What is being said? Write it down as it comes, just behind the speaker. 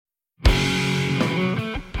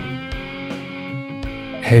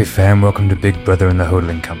Hey fam, welcome to Big Brother and the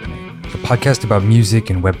Hodling Company, the podcast about music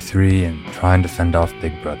and Web3 and trying to fend off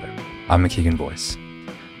Big Brother. I'm McKeegan Boyce.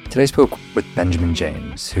 Today I spoke with Benjamin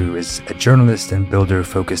James, who is a journalist and builder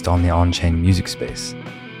focused on the on-chain music space.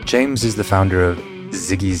 James is the founder of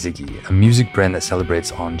Ziggy, a music brand that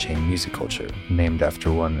celebrates on-chain music culture, named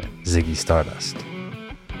after one Ziggy Stardust.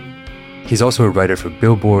 He's also a writer for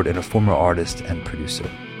Billboard and a former artist and producer.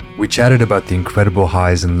 We chatted about the incredible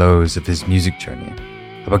highs and lows of his music journey,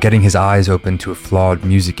 about getting his eyes open to a flawed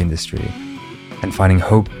music industry, and finding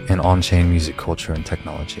hope in on-chain music culture and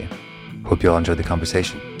technology. Hope you'll enjoy the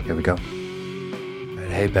conversation. Here we go.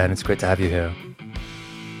 Hey Ben, it's great to have you here.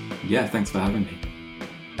 Yeah, thanks for having me.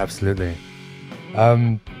 Absolutely.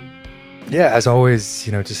 As always,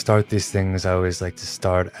 to start these things, I always like to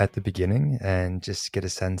start at the beginning and just get a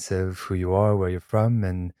sense of who you are, where you're from,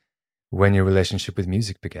 and when your relationship with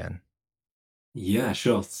music began. Yeah,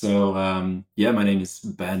 sure. So, my name is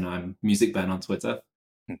Ben. I'm Music Ben on Twitter.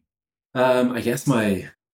 I guess my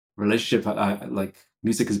relationship, like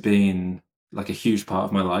music has been like a huge part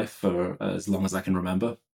of my life for as long as I can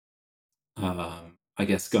remember. I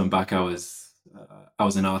guess going back, I was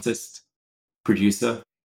an artist, producer.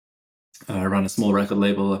 I ran a small record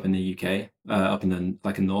label up in the UK, up in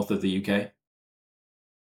the north of the UK.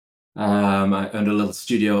 I owned a little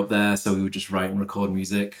studio up there, so we would just write and record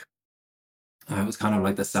music. It was kind of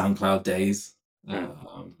like the SoundCloud days.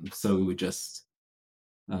 So we would just,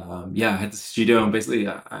 I had the studio, and basically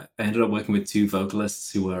I ended up working with two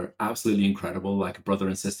vocalists who were absolutely incredible, like a brother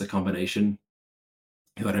and sister combination,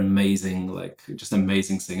 who had just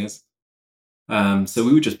amazing singers. So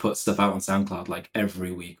we would just put stuff out on SoundCloud like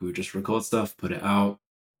every week. We would just record stuff, put it out.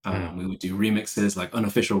 We would do remixes, like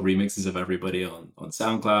unofficial remixes of everybody on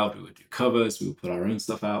SoundCloud. We would do covers. We would put our own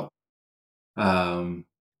stuff out.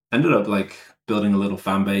 Ended up like building a little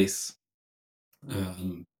fan base.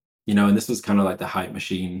 And this was kind of like the hype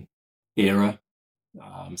machine era.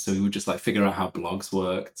 So we would just like figure out how blogs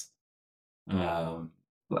worked,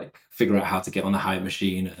 like figure out how to get on the hype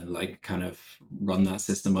machine and like kind of run that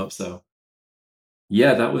system up. So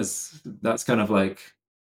yeah, that's kind of like,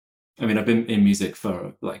 I mean, I've been in music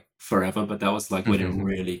for like forever, but that was like when it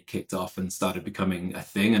really kicked off and started becoming a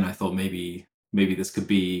thing. And I thought maybe this could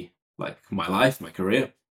be like my life, my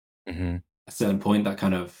career. Mm-hmm. At a certain point, that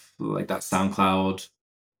kind of like that SoundCloud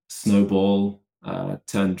snowball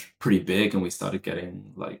turned pretty big, and we started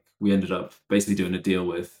getting we ended up basically doing a deal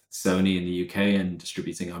with Sony in the UK and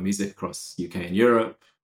distributing our music across UK and Europe,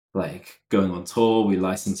 like going on tour. We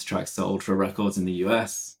licensed tracks to Ultra Records in the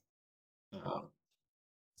US. So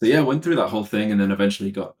yeah, went through that whole thing, and then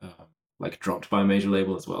eventually got like dropped by a major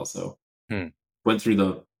label as well. So went through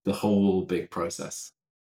the whole big process.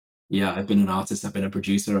 Yeah, I've been an artist, I've been a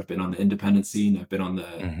producer, I've been on the independent scene, I've been on the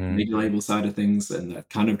major label side of things, and that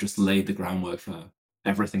kind of just laid the groundwork for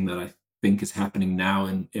everything that I think is happening now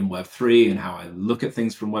in Web3, and how I look at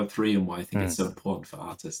things from Web3, and why I think it's so important for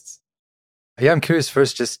artists. Yeah, I'm curious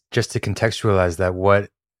first, just to contextualize that. What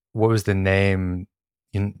was the name,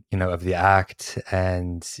 of the act,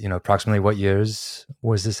 and approximately what years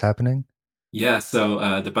was this happening? Yeah,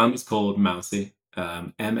 so the band was called Mousy,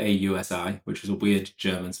 Mausi, which was a weird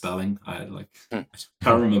German spelling. I can't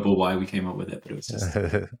remember why we came up with it, but it was just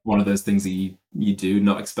one of those things that you do,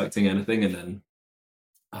 not expecting anything, and then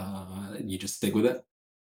you just stick with it.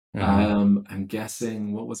 I'm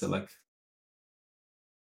guessing, what was it, like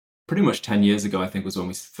pretty much 10 years ago, I think, was when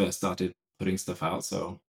we first started putting stuff out.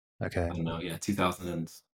 So Okay. I don't know,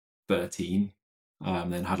 2013.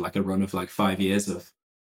 Then had like a run of like 5 years of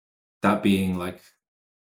that being like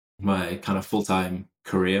my kind of full-time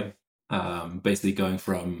career, basically going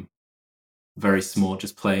from very small,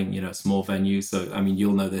 just playing, small venues. So I mean,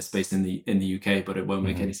 you'll know this based in the UK, but it won't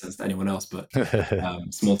make any sense to anyone else. But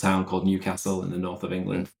small town called Newcastle in the north of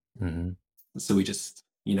England. So we just,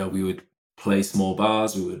 we would play small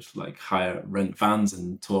bars. We would like rent vans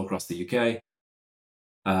and tour across the UK.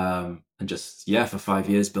 And just for 5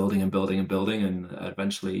 years building and building and building, and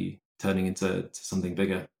eventually turning into something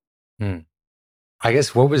bigger. I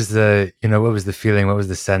guess what was the feeling, what was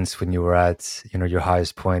the sense when you were at your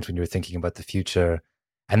highest point, when you were thinking about the future?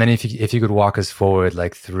 And then if you could walk us forward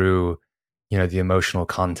like through the emotional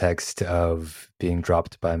context of being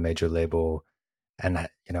dropped by a major label and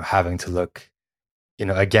having to look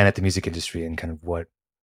again at the music industry and kind of what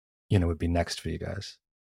would be next for you guys.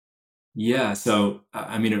 Yeah, so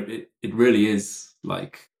I mean, it really is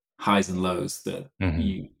like highs and lows that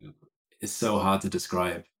it's so hard to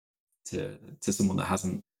describe to someone that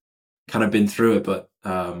hasn't kind of been through it. But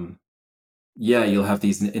you'll have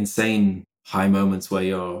these insane high moments where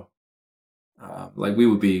you're Like we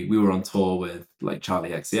were on tour with like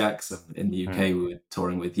Charlie XCX, and in the Mm. UK we were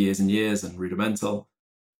touring with Years and Years and Rudimental.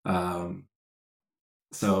 Um,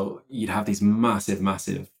 so you'd have these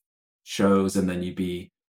massive shows, and then you'd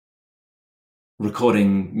be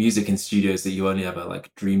recording music in studios that you only ever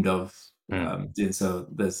like dreamed of. Mm. And so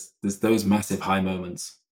there's those massive high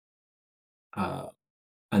moments, uh,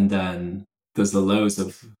 and then there's the lows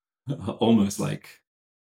of almost like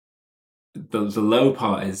the low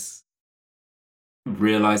part is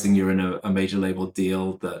realizing you're in a major label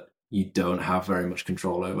deal that you don't have very much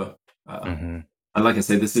control over. Mm-hmm. And like I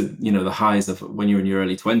say, this is, the highs of when you're in your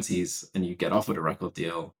early 20s and you get offered a record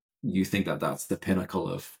deal, you think that that's the pinnacle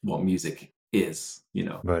of what music is,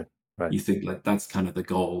 Right. Right. you think like that's kind of the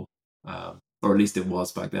goal, or at least it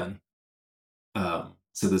was back then.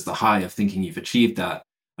 So there's the high of thinking you've achieved that,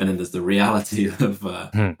 and then there's the reality of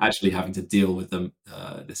Hmm. actually having to deal with them,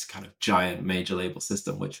 this kind of giant major label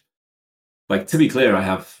system, which, like, to be clear, I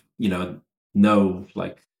have, no,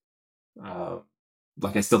 uh,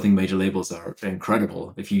 like, I still think major labels are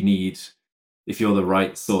incredible. If you're the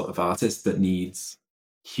right sort of artist that needs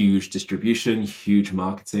huge distribution, huge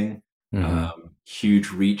marketing, Mm-hmm.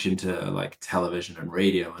 huge reach into like television and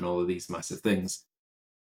radio and all of these massive things,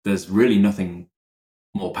 there's really nothing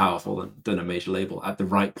more powerful than a major label at the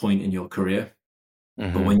right point in your career. But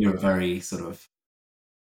Mm-hmm. when you're a very sort of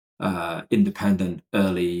independent,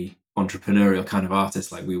 early entrepreneurial kind of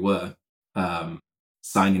artist like we were, um,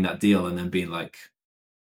 signing that deal and then being like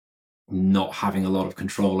not having a lot of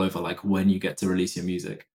control over like when you get to release your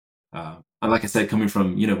music. And like I said, coming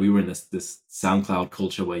from, we were in this SoundCloud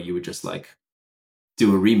culture where you would just like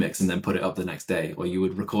do a remix and then put it up the next day, or you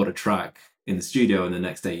would record a track in the studio and the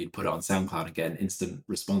next day you'd put it on SoundCloud and get an instant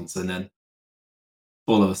response. And then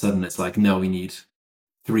all of a sudden it's like, no, we need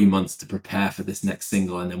 3 months to prepare for this next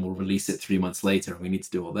single, and then we'll release it 3 months later, and we need to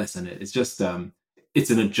do all this. And it's just it's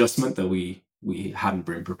an adjustment that we hadn't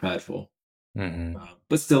been prepared for. Mm-hmm.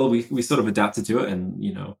 But still, we sort of adapted to it, and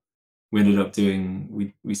we ended up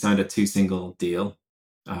doing we signed a 2 single deal,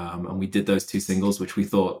 and we did those 2 singles, which we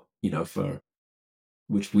thought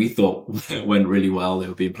went really well. They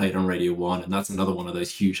were being played on Radio One, and that's another one of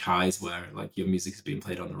those huge highs where like your music is being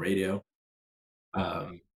played on the radio.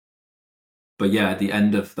 Um, but yeah, at the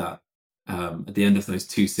end of those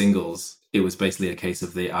 2 singles, it was basically a case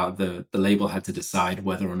of the label had to decide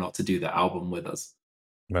whether or not to do the album with us.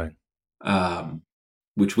 Right. Um,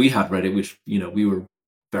 which we had read it, which we were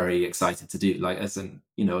very excited to do. Like as an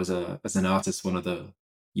artist, one of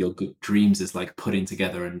your good dreams is like putting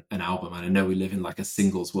together an album. And I know we live in like a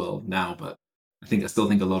singles world now, but I still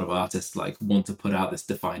think a lot of artists like want to put out this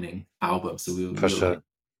defining album. So For we were like, sure.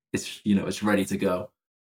 it's ready to go.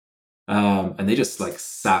 And they just like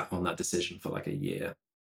sat on that decision for like a year.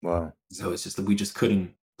 Wow. So it's just that we just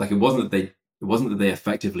couldn't, like, it wasn't that they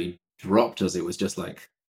effectively dropped us. It was just like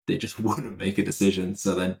they just wouldn't make a decision.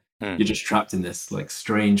 So then Hmm. you're just trapped in this like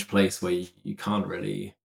strange place where you can't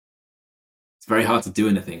really. It's very hard to do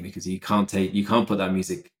anything because you can't put that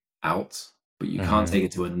music out, but you can't Mm-hmm. take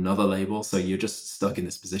it to another label. So you're just stuck in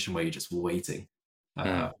this position where you're just waiting. Hmm.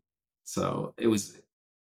 Uh, so it was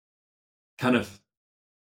kind of.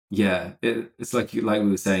 Yeah, it's like we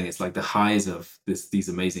were saying, it's like the highs of these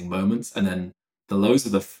amazing moments, and then the lows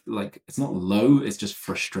of like it's not low, it's just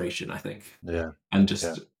frustration, I think, Yeah. and Yeah.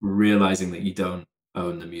 just realizing that you don't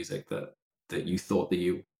own the music that you thought that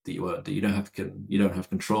you owned, that you don't have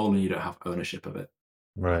control and you don't have ownership of it,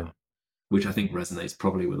 Right. uh, which I think resonates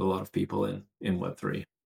probably with a lot of people in Web3.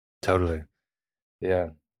 Totally. Yeah.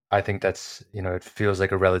 I think that's, it feels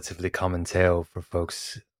like a relatively common tale for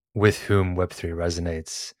folks with whom Web3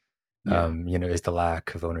 resonates, Yeah. is the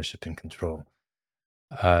lack of ownership and control.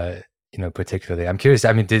 Uh, particularly. I'm curious,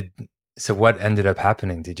 I mean, so what ended up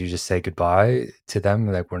happening? Did you just say goodbye to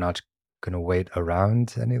them? Like, we're not going to wait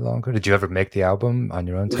around any longer? Did you ever make the album on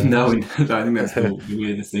your own No, terms? I think that's the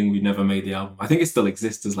weirdest thing. We never made the album. I think it still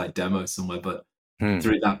exists as like demos somewhere, but Hmm.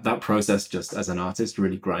 through that process, just as an artist,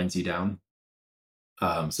 really grinds you down.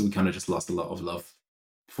 So we kind of just lost a lot of love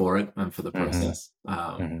for it and for the Mm-hmm. process.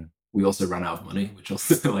 Mm-hmm. We also ran out of money, which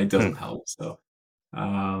also like Hmm. doesn't help. So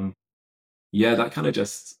um, yeah, that kind of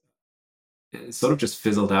just it sort of just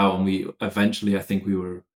fizzled out, and we eventually, I think we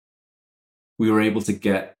were able to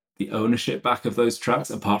get the ownership back of those tracks,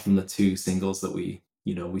 apart from the 2 singles that we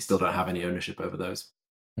still don't have any ownership over those.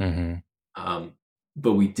 Mm-hmm. Um,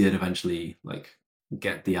 but we did eventually like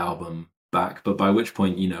get the album back. But by which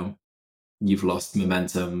point, you've lost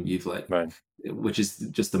momentum. You've like, Right. which is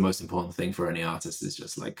just the most important thing for any artist, is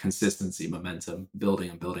just like consistency, momentum, building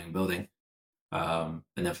and building and building. And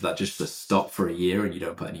then for that just to stop for a year and you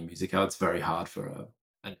don't put any music out, it's very hard for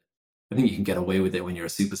I think you can get away with it when you're a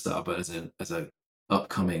superstar, but as a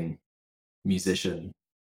upcoming musician,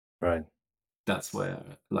 Right. that's where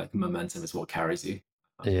like momentum is what carries you.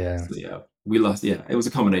 Yeah. So yeah, we lost. Yeah, it was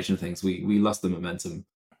a combination of things. We lost the momentum.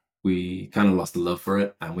 We kind of lost the love for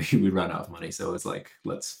it, and we ran out of money. So it's like,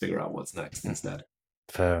 let's figure out what's next instead.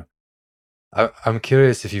 Fair. I'm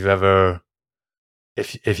curious if you've ever,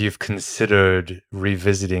 if you've considered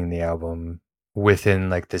revisiting the album within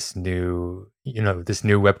like this new, this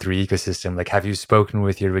new Web3 ecosystem. Like, have you spoken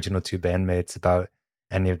with your original two bandmates about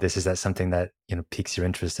any of this? Is that something that, piques your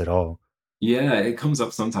interest at all? Yeah, it comes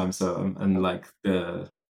up sometimes. So and like the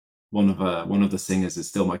one of the singers is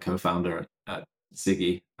still my co-founder at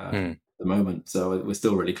Ziggy Hmm. at the moment. So we're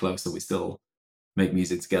still really close, and we still make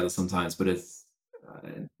music together sometimes. But it's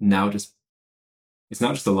now just it's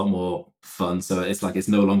now just a lot more fun. So it's like it's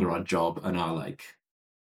no longer our job and our like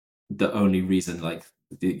the only reason like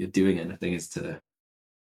you're doing anything is to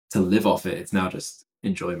live off it. It's now just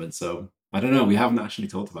enjoyment. So I don't know. We haven't actually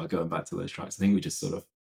talked about going back to those tracks. I think we just sort of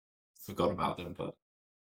forgot about them, but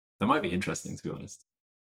that might be interesting to be honest.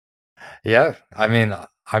 Yeah, I mean,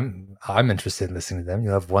 I'm interested in listening to them.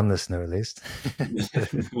 You'll have one listener at least.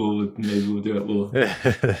 Well, maybe we'll do it.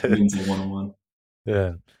 We'll means a one on one.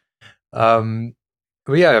 Yeah. Um,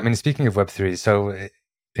 well, yeah. I mean, speaking of Web3, so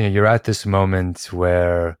you're at this moment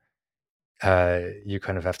where you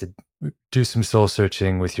kind of have to do some soul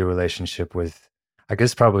searching with your relationship with, I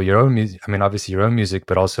guess, probably your own music. I mean, obviously your own music,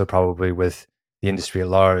 but also probably with the industry at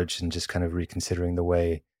large, and just kind of reconsidering the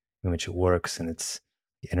way in which it works and its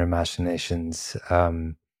inner machinations.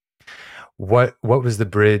 What was the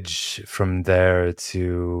bridge from there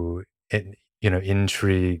to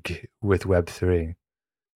intrigue with Web3?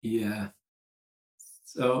 Yeah.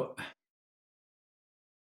 So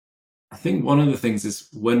I think one of the things is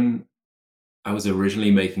when I was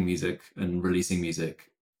originally making music and releasing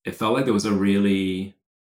music, it felt like there was a really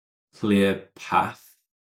clear path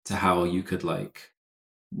to how you could like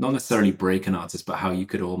not necessarily break an artist, but how you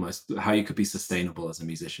could be sustainable as a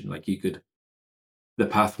musician. Like you could the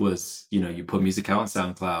path was, you put music out on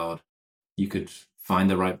SoundCloud, you could find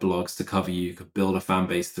the right blogs to cover you, you could build a fan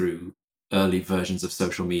base through early versions of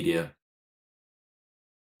social media.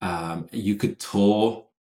 You could tour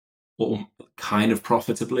or kind of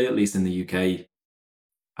profitably, at least in the UK.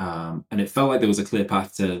 And it felt like there was a clear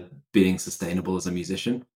path to being sustainable as a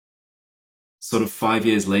musician. Sort of 5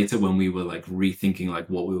 years later, when we were like rethinking like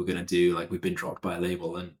what we were going to do, like we've been dropped by a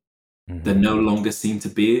label, and there Mm-hmm. no longer seemed to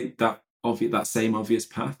be that same obvious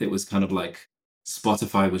path. It was kind of like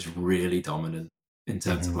Spotify was really dominant in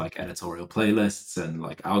terms of Mm-hmm. like editorial playlists and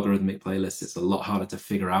like algorithmic playlists. It's a lot harder to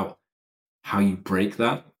figure out how you break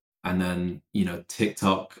that. And then,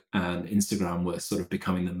 TikTok and Instagram were sort of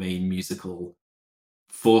becoming the main musical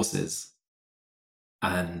forces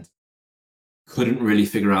and couldn't really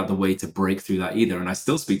figure out the way to break through that either. And I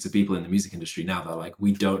still speak to people in the music industry now that are like,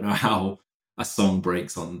 we don't know how a song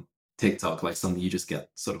breaks on TikTok, like something you just get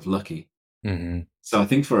sort of lucky. Mm-hmm. So I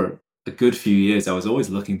think for a good few years, I was always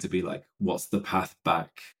looking to be like, what's the path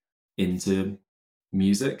back into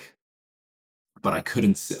music? But I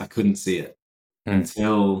couldn't see it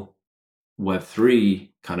until Web3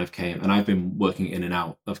 kind of came, and I've been working in and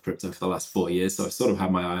out of crypto for the last 4 years, so I've sort of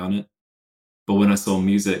had my eye on it. But when I saw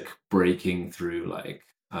music breaking through, like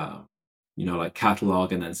like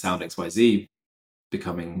catalog and then Sound XYZ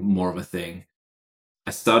becoming more of a thing,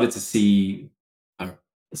 I started to see a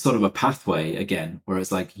sort of a pathway again, where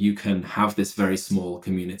it's like you can have this very small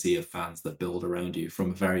community of fans that build around you from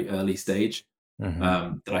a very early stage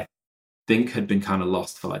Mm-hmm. that I think had been kind of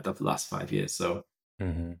lost for like the last 5 years. So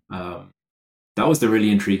Mm-hmm. um, that was the really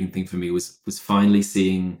intriguing thing for me was finally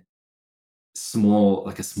seeing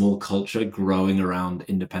a small culture growing around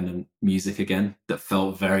independent music again that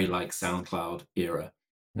felt very like SoundCloud era,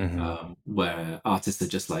 Mm-hmm. where artists are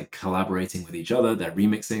just like collaborating with each other, they're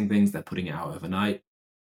remixing things, they're putting it out overnight.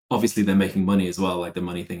 Obviously they're making money as well, like the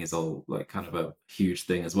money thing is all like kind of a huge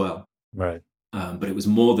thing as well. Right. But it was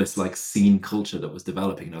more this like scene culture that was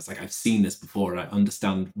developing, and I was like, I've seen this before and I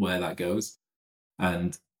understand where that goes,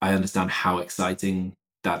 and I understand how exciting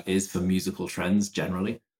that is for musical trends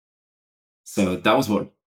generally. So that was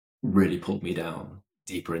what really pulled me down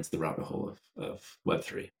deeper into the rabbit hole of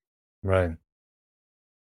Web3. Right.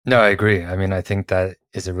 No, I agree. I mean, I think that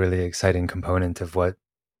is a really exciting component of what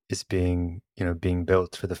is being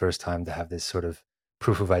built for the first time, to have this sort of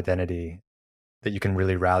proof of identity that you can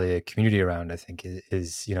really rally a community around. I think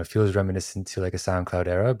is feels reminiscent to like a SoundCloud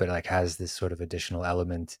era, but like has this sort of additional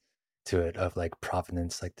element to it of like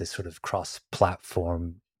provenance, like this sort of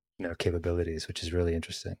cross-platform, capabilities, which is really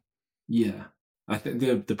interesting. Yeah. I think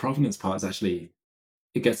the provenance part is actually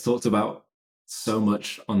it gets talked about so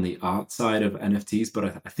much on the art side of NFTs, but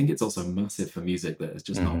I think it's also massive for music that has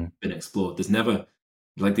just not Hmm. been explored. There's never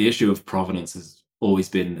like the issue of provenance has always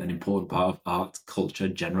been an important part of art culture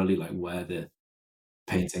generally, like where the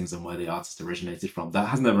paintings and where the artist originated from. That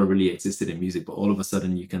has never really existed in music, but all of a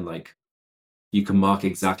sudden you can mark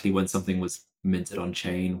exactly when something was minted on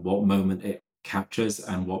chain, what moment it captures,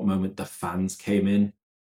 and what moment the fans came in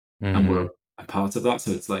and Hmm. were a part of that.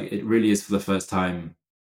 So it's like it really is for the first time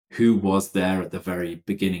who was there at the very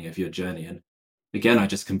beginning of your journey. And again, I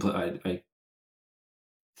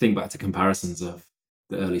think back to comparisons of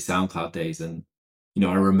the early SoundCloud days, and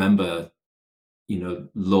I remember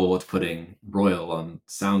Lord putting Royal on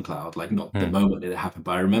SoundCloud, like not the Hmm. moment it happened,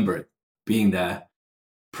 but I remember it being there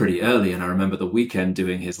pretty early. And I remember The Weeknd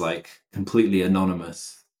doing his like completely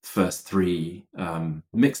anonymous first three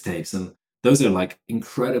mixtapes, and those are like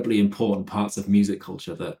incredibly important parts of music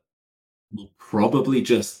culture that will probably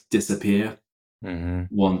just disappear Hmm.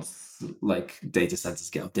 once like data centers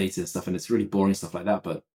get updated and stuff, and it's really boring stuff like that.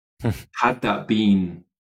 But had that been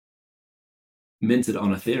minted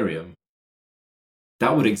on Ethereum,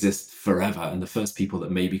 that would exist forever. And the first people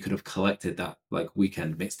that maybe could have collected that like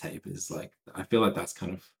Weekend mixtape is like, I feel like that's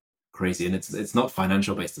kind of crazy. And it's not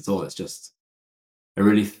financial based at all. It's just I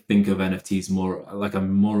really think of NFTs more like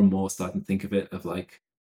I'm more and more starting to think of it of like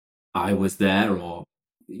I was there, or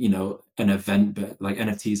an event, but like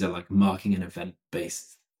NFTs are like marking an event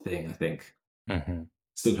based thing, I think. Hmm.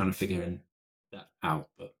 Still kind of figuring that out,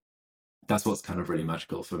 but that's what's kind of really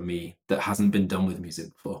magical for me that hasn't been done with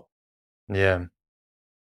music before. Yeah,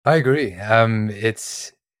 I agree. I mean,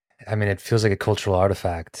 it feels like a cultural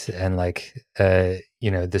artifact, and like,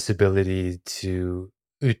 this ability to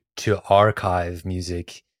archive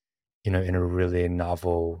music, in a really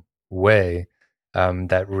novel way,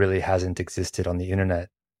 that really hasn't existed on the internet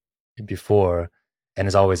before, and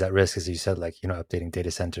is always at risk, as you said, like, updating data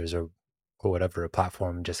centers or whatever, a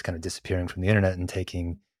platform just kind of disappearing from the internet and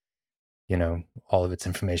taking, all of its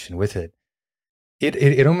information with it.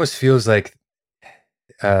 It almost feels like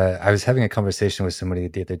I was having a conversation with somebody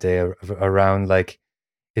the other day around like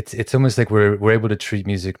it's almost like we're able to treat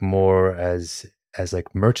music more as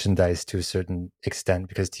like merchandise to a certain extent,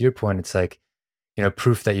 because to your point, it's like,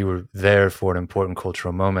 proof that you were there for an important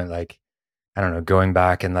cultural moment. Like, I don't know, going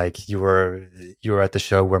back and like you were at the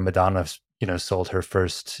show where Madonna, sold her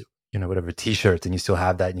first, whatever T-shirt, and you still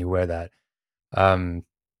have that and you wear that. Um,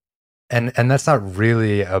 and that's not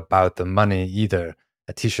really about the money either.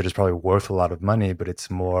 A T-shirt is probably worth a lot of money, but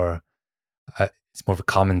it's more of a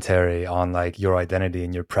commentary on like your identity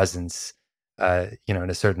and your presence, in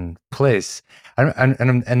a certain place.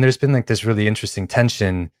 And there's been like this really interesting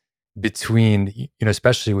tension between,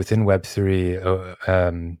 especially within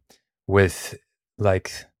Web3, with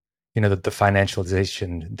like, the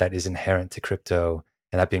financialization that is inherent to crypto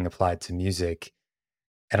and that being applied to music.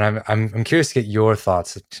 And I'm curious to get your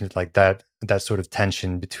thoughts to like that sort of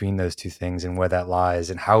tension between those two things and where that lies,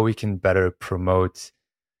 and how we can better promote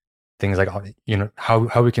things like,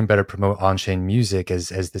 how we can better promote on-chain music as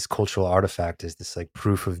this cultural artifact, as this like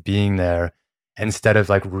proof of being there, instead of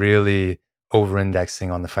like really over-indexing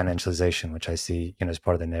on the financialization, which I see, as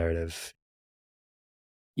part of the narrative.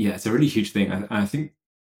 Yeah, it's a really huge thing. I think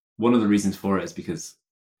one of the reasons for it is because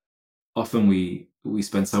often we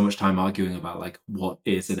spend so much time arguing about like what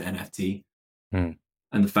is an NFT, Mm,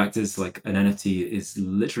 and the fact is like an NFT is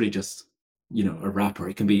literally just a wrapper.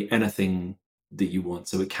 It can be anything that you want,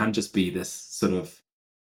 so it can just be this sort of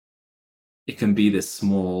it can be this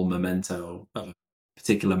small memento of a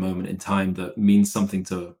particular moment in time that means something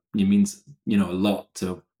to you, means a lot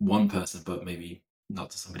to one person, but maybe not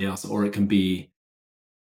to somebody else. Or it can be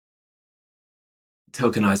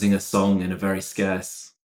tokenizing a song in a very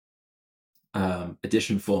scarce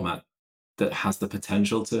edition format that has the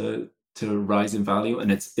potential to rise in value,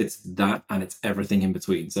 and it's that, and it's everything in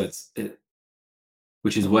between. So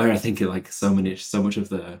which is where I think like so much of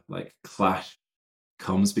the like clash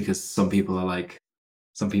comes, because some people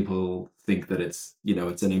think that it's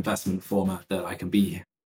an investment format that I can be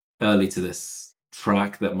early to this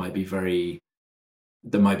track that might be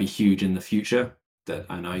huge in the future, that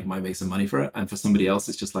I know I might make some money for it, and for somebody else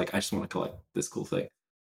it's just like I just want to collect this cool thing.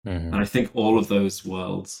 hmm. And I think all of those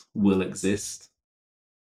worlds will exist.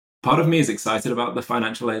 Part of me is excited about the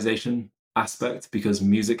financialization aspect, because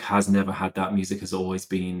music has never had that. Music has always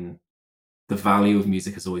been the value of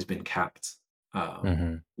music has always been capped,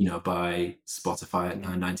 Hmm. by Spotify at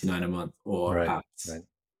 9.99 a month, or Right, at right.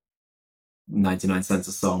 99 cents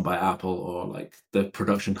a song by Apple, or like the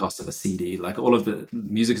production cost of a CD. Like all of the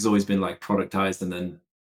music has always been like productized and then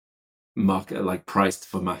market like priced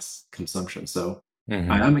for mass consumption. So I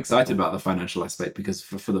Mm-hmm. am excited about the financial aspect because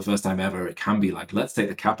for the first time ever, it can be like, let's take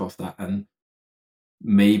the cap off that, and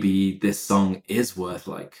maybe this song is worth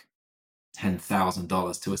like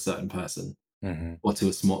 $10,000 to a certain person Mm-hmm. or to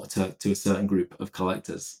a certain group of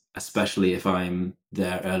collectors, especially if I'm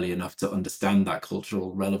there early enough to understand that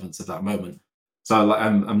cultural relevance of that moment. So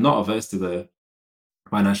I'm not averse to the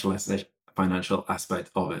financial financial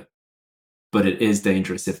aspect of it, but it is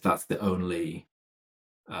dangerous uh,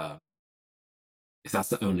 if that's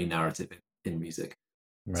the only narrative in music.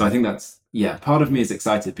 So I Right. think part of me is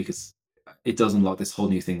excited because it does unlock this whole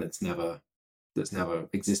new thing that's never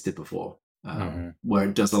existed before, Mm-hmm. where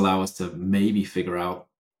it does allow us to maybe figure out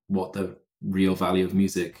what the real value of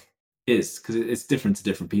music is, because it's different to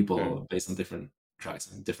different Mm. people based on different tracks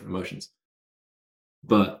and different emotions.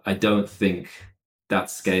 But I don't think that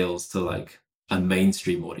scales to like a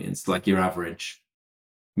mainstream audience, like your average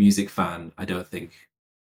music fan. I don't think.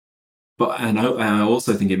 But and I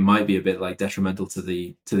also think it might be a bit like detrimental to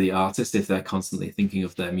the artist if they're constantly thinking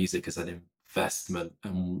of their music as an investment,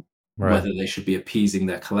 and Right. whether they should be appeasing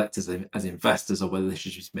their collectors as investors or whether they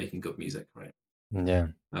should just be making good music, right? Yeah.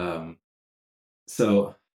 Um,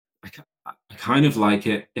 so I kind of like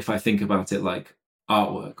it if I think about it like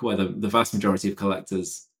artwork, where the vast majority of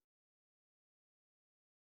collectors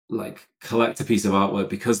like collect a piece of artwork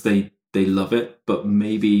because they love it, but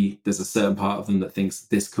maybe there's a certain part of them that thinks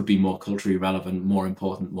this could be more culturally relevant, more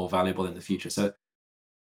important, more valuable in the future. So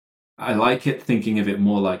I like it thinking of it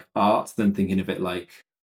more like art than thinking of it like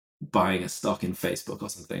buying a stock in Facebook or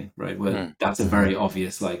something, right? Where Mm. that's a Mm-hmm. very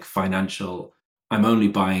obvious like financial. I'm only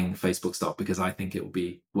buying Facebook stock because I think it will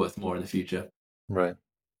be worth more in the future. Right.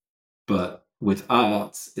 But with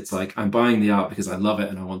art, it's like I'm buying the art because I love it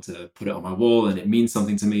and I want to put it on my wall and it means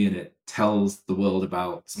something to me and it tells the world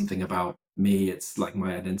about something about me. It's like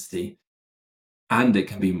my identity, and it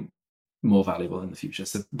can be more valuable in the future.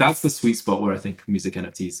 So that's the sweet spot where I think music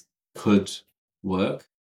NFTs could work,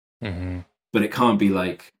 Mm-hmm. but it can't be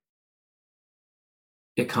like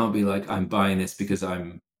I'm buying this because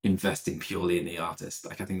I'm investing purely in the artist.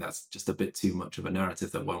 Like I think that's just a bit too much of a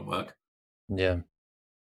narrative that won't work. Yeah.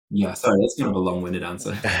 Yeah, sorry, that's kind of a long-winded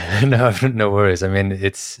answer. No, no worries. I mean,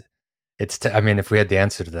 I mean, if we had the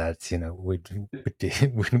answer to that, we'd be,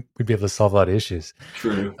 we'd be able to solve a lot of issues.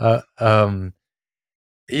 True. Uh, um,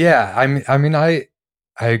 yeah,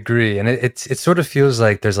 I agree. And it sort of feels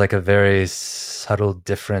like there's like a very subtle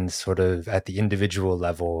difference sort of at the individual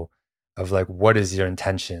level of like, what is your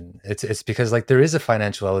intention? It's because like there is a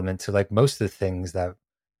financial element to like most of the things that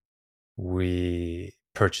we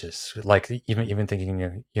purchase, like even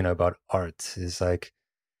thinking, about art is like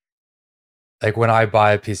when I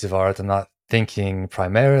buy a piece of art, I'm not thinking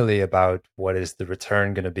primarily about what is the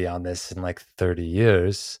return going to be on this in like 30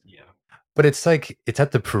 years, Yeah. but it's like it's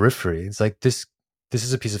at the periphery. It's like this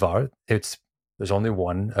is a piece of art. There's only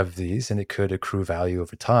one of these and it could accrue value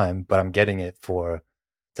over time, but I'm getting it for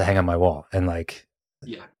to hang on my wall. And like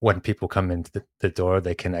Yeah. when people come into the door,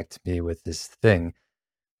 they connect me with this thing.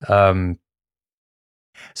 Um,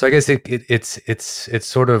 so I guess it's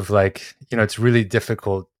sort of like, it's really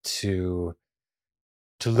difficult to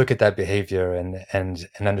look at that behavior and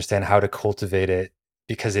understand how to cultivate it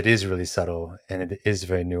because it is really subtle and it is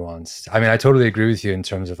very nuanced. I mean, I totally agree with you in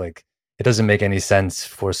terms of like it doesn't make any sense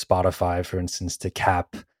for Spotify, for instance, to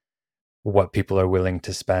cap what people are willing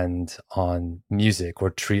to spend on music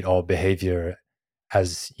or treat all behavior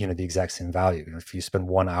as the exact same value. If you spend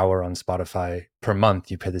 1 hour on Spotify per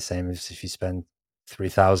month, you pay the same as if you spend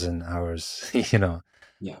 3,000 hours, Yeah.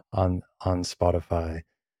 on Spotify.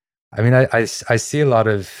 I mean, I see a lot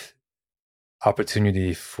of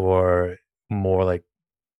opportunity for more like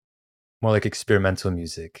more like experimental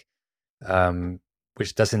music, um,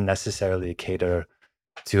 which doesn't necessarily cater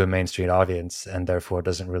to a mainstream audience and therefore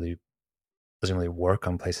doesn't really work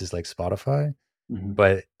on places like Spotify, Mhm.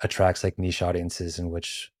 but attracts like niche audiences in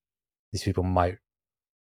which these people might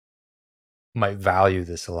value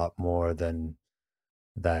this a lot more than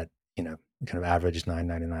that, kind of average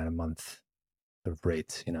 9.99 a month of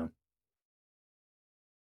rate.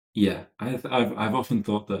 Yeah, I've often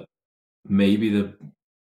thought that maybe the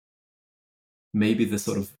maybe the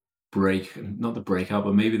sort of not the breakout,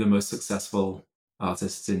 but maybe the most successful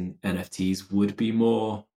artists in NFTs would be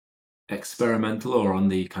more experimental or on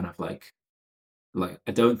the kind of like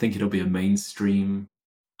I don't think it'll be a mainstream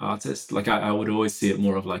artist. Like I would always see it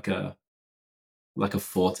more of like a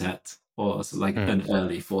quartet or like Mm, an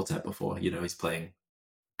early quartet before he's playing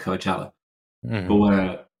Coachella, but mhm,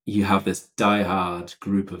 where you have this diehard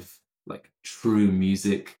group of like true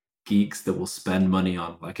music geeks that will spend money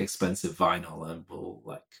on like expensive vinyl and will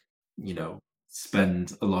like you know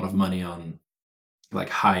spend a lot of money on like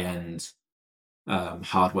high end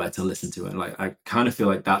hardware to listen to it. And like I kind of feel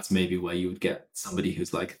like that's maybe where you would get somebody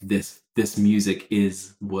who's like this music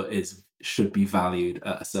is what is should be valued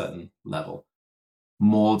at a certain level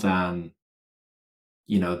more than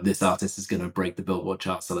this artist is going to break the Billboard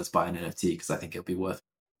chart, so let's buy an NFT because I think it'll be worth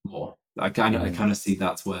more. I Mhm. kind of see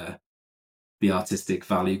that's where the artistic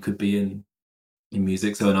value could be in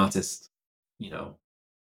music. So you know,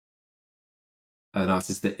 an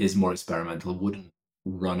artist that is more experimental wouldn't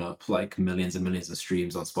run up like millions and millions of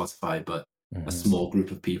streams on Spotify, but a Mhm. small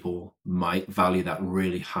group of people might value that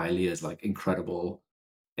really highly as like incredible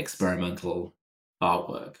experimental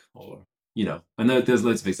artwork, or and there's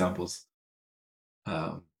loads of examples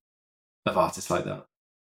um, of artists like that.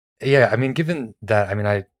 Yeah, I mean, given that, I mean,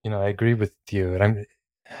 I agree with you, and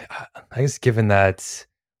I guess given that,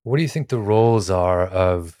 what do you think the roles are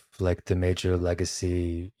of like the major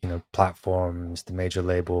legacy, platforms, the major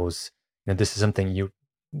labels? This is something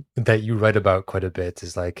that you write about quite a bit.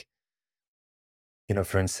 Is like,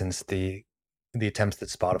 for instance, the attempts that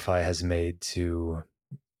Spotify has made to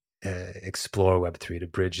explore Web3, to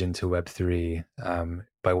bridge into Web3,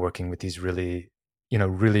 by working with these really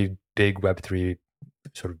big Web3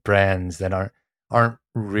 sort of brands that aren't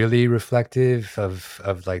really reflective of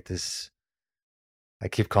like this. I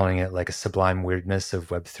keep calling it like a sublime weirdness of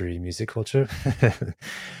Web3 music culture.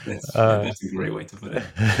 Yeah, uh, that's a great way to put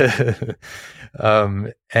it.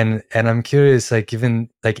 and I'm curious, like, given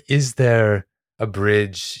like, is there a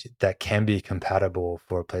bridge that can be compatible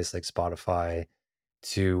for a place like Spotify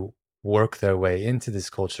to work their way into this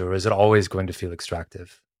culture, or is it always going to feel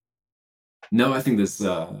extractive? No, I think there's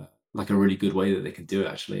like a really good way that they could do it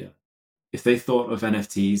actually. If they thought of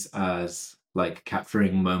NFTs as like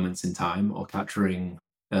capturing moments in time or capturing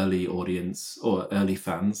early audience or early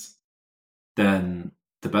fans, then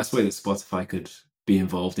the best way that Spotify could be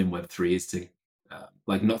involved in Web3 is to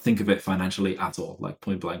like not think of it financially at all, like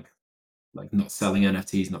point blank, like not selling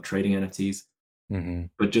NFTs, not trading NFTs, Hmm.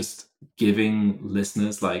 but just giving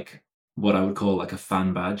listeners like what I would call like a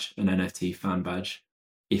fan badge, an NFT fan badge.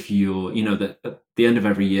 If that at the end of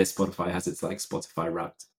every year, Spotify has its like Spotify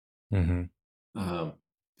Wrapped Hmm. um,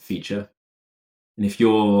 feature, and if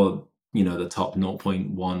you're the top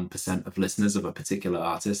 0.1% of listeners of a particular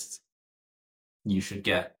artist, you should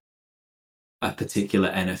get a particular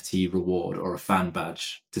NFT reward or a fan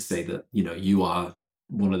badge to say that you are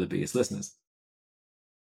one of the biggest listeners.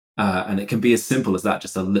 And it can be as simple as that,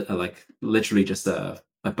 just like literally just a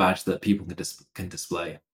badge that people can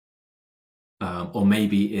display. Or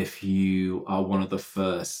maybe if you are one of the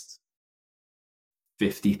first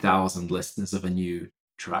 50,000 listeners of a new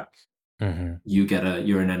track, Hmm.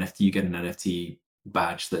 you're an NFT, you get an NFT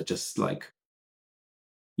badge that just like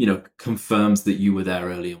confirms that you were there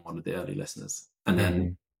early and one of the early listeners. And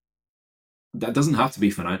then Hmm. that doesn't have to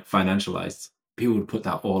be financialized. People would put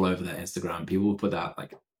that all over their Instagram. People would put that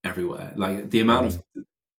like everywhere. Like the amount Hmm. of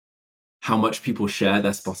how much people share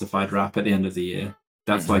their Spotify rap at the end of the year.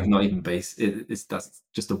 That's like Hmm. not even based. That's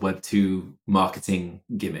just a Web2 marketing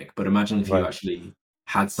gimmick. But imagine if you Right. actually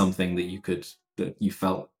had something that you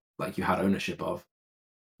felt like you had ownership of.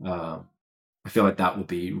 Um, I feel like that would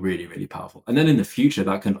be really, really powerful. And then in the future,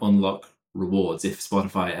 that can unlock rewards if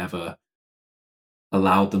Spotify ever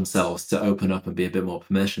allowed themselves to open up and be a bit more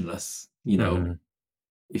permissionless. Hmm.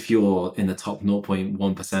 If you're in the top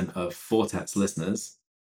 0.1% of Fortet's listeners,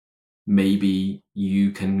 maybe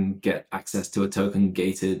you can get access to a token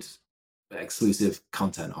gated exclusive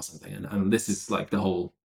content or something. And this is like the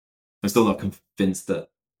whole, I'm still not convinced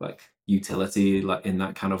that like utility like in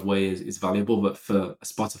that kind of way is valuable, but for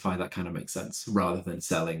Spotify that kind of makes sense rather than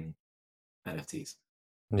selling NFTs.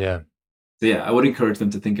 Yeah. So yeah, I would encourage them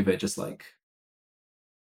to think of it just like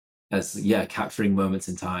as capturing moments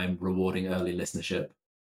in time, rewarding early listenership,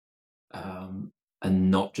 um, and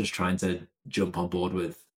not just trying to jump on board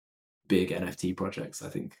with big NFT projects. I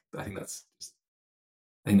think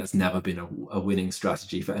that's never been a winning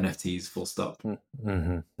strategy for NFTs. Full stop.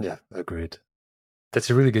 Hmm. Yeah. Agreed. That's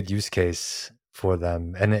a really good use case for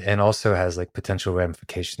them, and also has like potential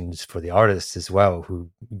ramifications for the artists as well, who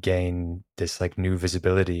gain this like new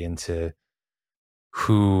visibility into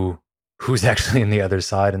who who's actually in the other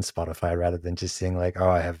side in Spotify, rather than just seeing like, oh,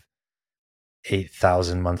 I have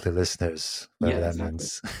 8,000 monthly listeners, whatever Yeah, that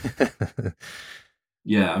exactly. means.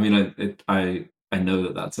 Yeah, I mean, I know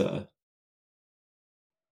that that's a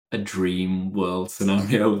dream world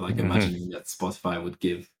scenario. Like Hmm. imagining that Spotify would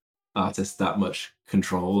give artists that much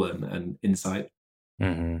control and insight.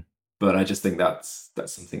 Hmm. But I just think that's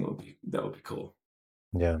something that would be cool.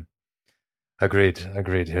 Yeah. Agreed.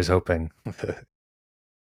 Agreed. Here's hoping.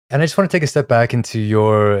 And I just want to take a step back into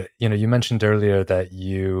your, you mentioned earlier that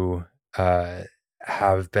you uh,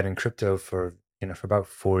 have been in crypto for, for about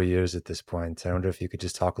 4 years at this point. I wonder if you could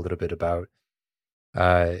just talk a little bit about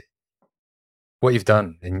uh, what you've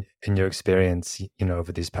done in your experience,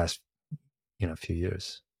 over these past, few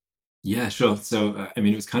years. Yeah, sure. So, I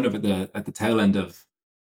mean, it was kind of at the tail end of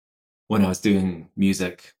when I was doing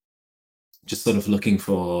music, just sort of looking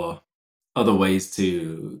for other ways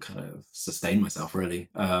to kind of sustain myself, really,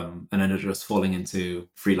 and ended up just falling into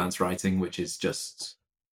freelance writing, which is just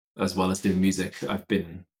as well as doing music. I've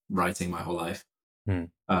been writing my whole life. Hmm.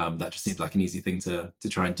 That just seemed like an easy thing to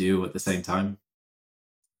try and do at the same time.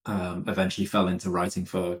 Eventually fell into writing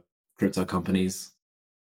for crypto companies.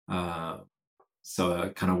 Uh, so I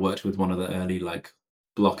kind of worked with one of the early like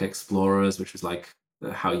block explorers, which was like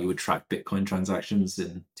how you would track Bitcoin transactions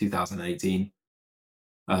in 2018.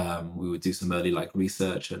 We would do some early like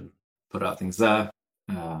research and put out things there.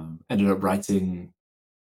 Ended up writing,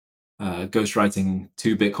 ghostwriting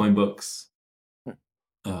two Bitcoin books.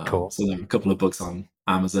 Cool. So there are a couple of books on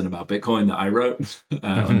Amazon about Bitcoin that I wrote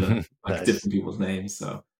under like Nice. different people's names.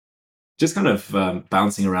 So just kind of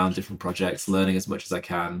bouncing around different projects, learning as much as I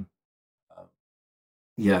can. Um,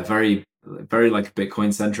 yeah, very like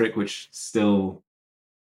Bitcoin centric, which still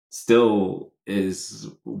is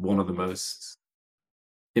one of the most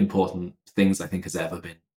important things I think has ever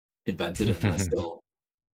been invented, and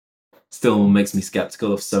still makes me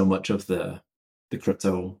skeptical of so much of the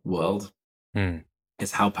crypto world. Hmm.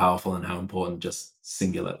 Is how powerful and how important just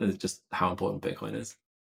how important Bitcoin is.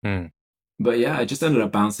 Hmm. But yeah, I just ended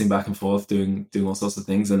up bouncing back and forth doing all sorts of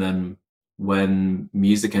things, and then when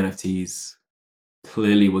music NFTs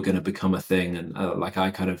clearly were going to become a thing, and like I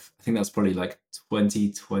think that's probably like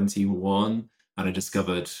 2021, and I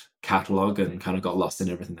discovered catalog and kind of got lost in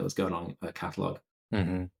everything that was going on at catalog.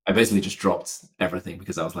 Hmm. I basically just dropped everything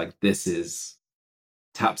because I was like, this is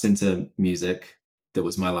taps into music that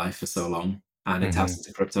was my life for so long, and it Hmm. taps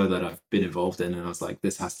into crypto that I've been involved in, and I was like,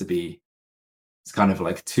 this has to be, it's kind of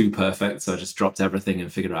like too perfect. So I just dropped everything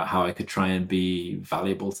and figured out how I could try and be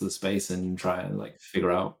valuable to the space and try and like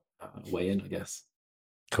figure out a way in, I guess.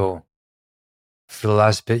 Cool. For the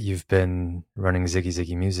last bit, you've been running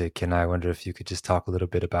Ziggy Music, and I wonder if you could just talk a little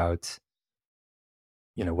bit about,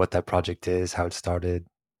 what that project is, how it started,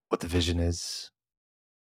 what the vision is.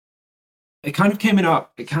 It kind of came in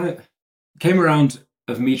out, it kind of came around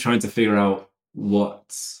of me trying to figure out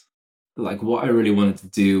what I really wanted to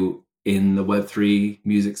do in the Web3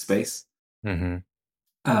 music space. Hmm.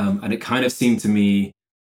 And it kind of seemed to me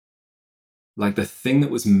like the thing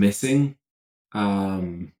that was missing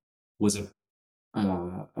was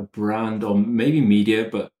a brand or maybe media,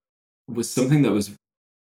 but was something that was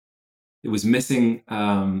it was missing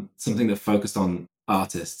something that focused on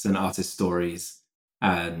artists and artist stories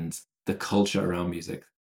and the culture around music.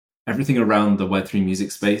 Everything around the Web3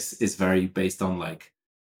 music space is very based on like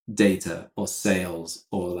data or sales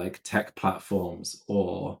or like tech platforms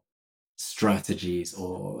or strategies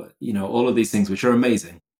or all of these things, which are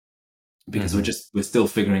amazing because Hmm. we're still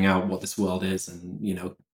figuring out what this world is,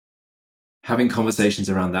 and having conversations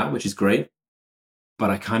around that, which is great. But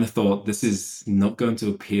I kind of thought this is not going to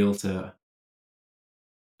appeal to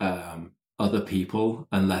other people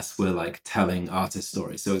unless we're like telling artist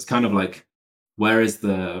stories. So it's kind of like, where is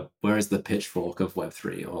the pitchfork of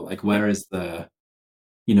Web3, or like where is the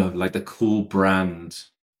like the cool brand,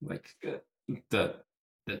 like that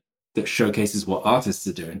that that showcases what artists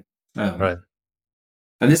are doing. Um, Right.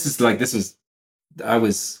 and this was I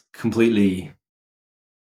was completely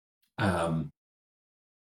um,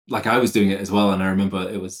 like I was doing it as well, and I remember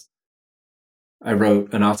I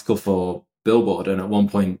wrote an article for Billboard, and at one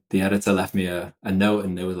point the editor left me a note,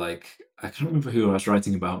 and they were like, I can't remember who I was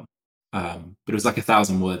writing about, but it was like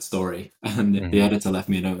 1,000 word story, and the Hmm. editor left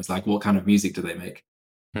me a note. It's like, what kind of music do they make?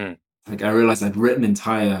 Hmm. Like I realized I'd written an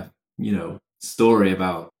entire story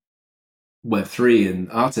about Web3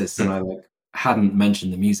 and artists, and Hmm. I like hadn't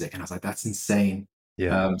mentioned the music, and I was like, that's insane.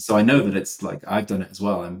 Yeah. So I know that it's like I've done it as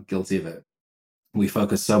well. I'm guilty of it. We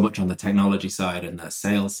focus so much on the technology side and the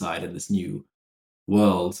sales side in this new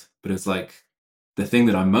world, but it's like the thing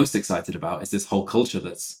that I'm most excited about is this whole culture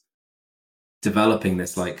that's developing,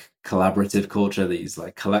 this like collaborative culture, these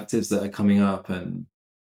like collectives that are coming up, and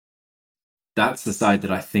that's the side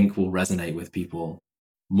that I think will resonate with people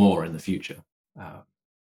more in the future. Uh,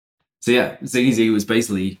 so yeah, Ziggy was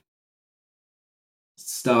basically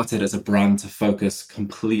started as a brand to focus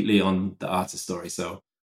completely on the artist story. So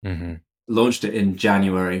Hmm. launched it in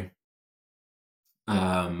January.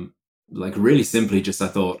 Um, like really simply, just I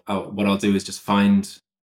thought, oh, what I'll do is just find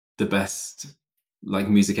the best like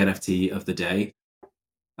music NFT of the day,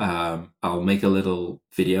 I'll make a little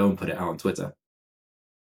video and put it out on Twitter.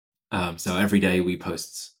 So every day we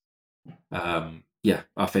post,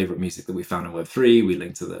 our favorite music that we found on Web3. We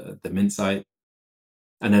link to the Mint site,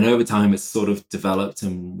 and then over time it's sort of developed,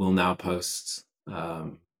 and we'll now post,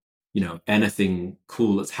 anything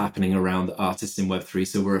cool that's happening around the artists in Web3.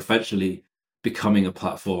 So we're eventually becoming a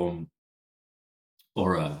platform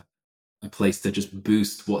or a place to just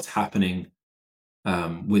boost what's happening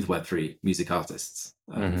with Web3 music artists,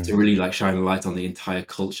 to really like shine a light on the entire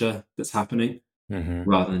culture that's happening,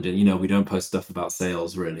 rather than, we don't post stuff about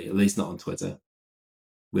sales really, at least not on Twitter.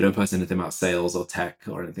 We don't post anything about sales or tech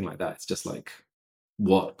or anything like that. It's just like,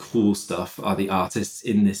 what cool stuff are the artists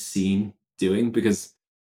in this scene doing? Because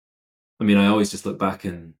I always just look back,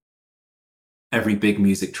 and every big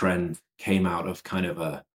music trend came out of kind of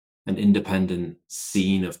an independent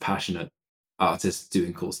scene of passionate artists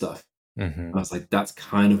doing cool stuff. I was like, that's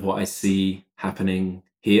kind of what I see happening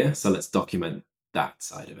here. So let's document that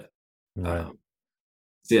side of it. Right.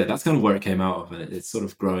 So yeah, that's kind of where it came out of, and it's sort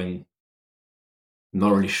of growing. I'm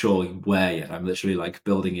not really sure where yet. I'm literally like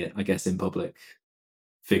building it, I guess, in public,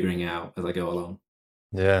 figuring it out as I go along.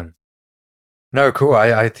 Yeah. No, cool.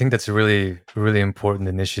 I think that's a really, really important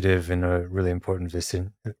initiative and a really important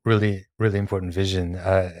vision. Really, really important vision.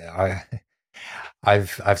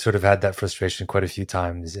 I've sort of had that frustration quite a few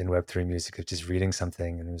times in Web3 music of just reading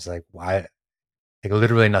something and it was like, why? Like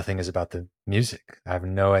literally nothing is about the music. I have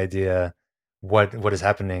no idea what is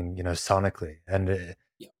happening, sonically. And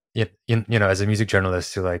Yeah. as a music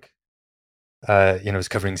journalist who like, was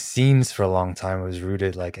covering scenes for a long time, it was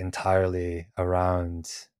rooted like entirely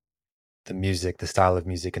around the music, the style of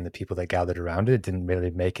music, and the people that gathered around it. It didn't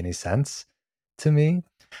really make any sense to me.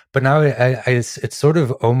 But now it's sort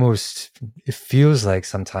of almost, it feels like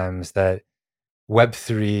sometimes that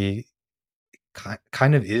Web3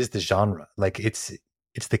 kind of is the genre. Like it's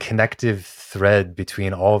the connective thread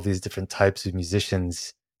between all of these different types of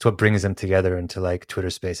musicians. It's what brings them together into like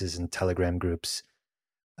Twitter spaces and Telegram groups.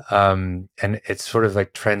 And it's sort of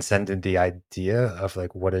like transcended the idea of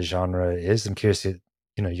like what a genre is. I'm curious,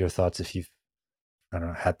 your thoughts if you've, I don't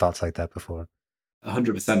know, had thoughts like that before.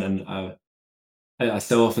 100%. And I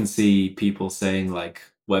so often see people saying like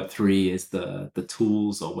Web3 is the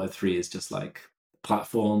tools, or Web3 is just like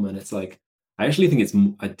platform. And it's like, I do think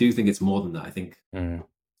it's more than that. I think Mm,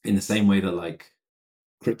 in the same way that like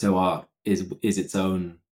crypto art is its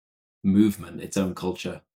own movement, its own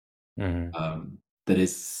culture, mm, that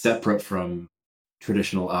is separate from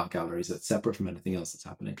traditional art galleries, that's separate from anything else that's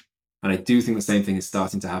happening. And I do think the same thing is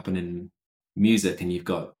starting to happen in music. And you've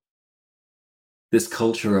got this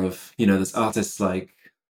culture of, there's artists like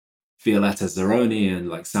Violetta Zeroni and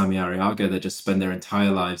like Sami Arriaga that just spend their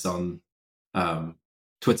entire lives on um,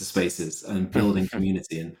 Twitter Spaces and building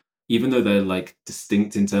community. And even though they're like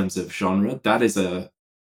distinct in terms of genre, that's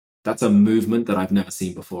a movement that I've never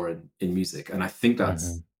seen before in music. And I think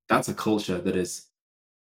mhm, that's a culture that is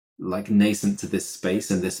like nascent to this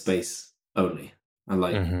space and this space only. And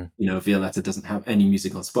like, mhm. Violetta doesn't have any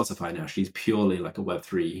music on Spotify now. She's purely like a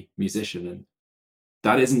Web3 musician. And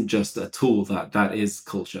that isn't just a tool, that is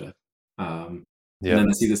culture. And Yeah, then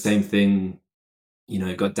I see the same thing,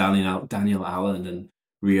 you've got Daniel Allen and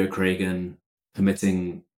Rio Cragen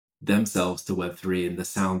committing themselves to Web3, and the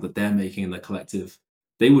sound that they're making in the collective,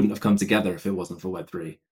 they wouldn't have come together if it wasn't for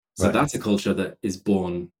Web3. So right, that's a culture that is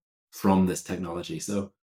born from this technology.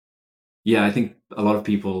 So yeah, I think a lot of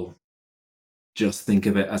people just think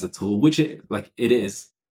of it as a tool, which it is,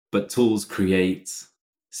 but tools create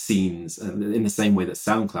scenes, and in the same way that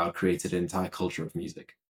SoundCloud created an entire culture of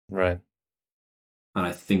music. right, And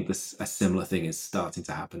I think a similar thing is starting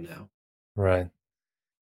to happen now. right.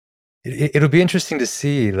 It'll be interesting to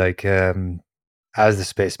see, like, as the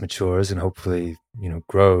space matures and hopefully,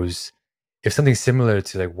 grows, if something similar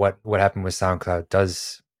to like what happened with SoundCloud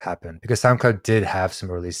does happen, because SoundCloud did have some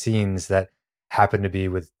early scenes that happened to be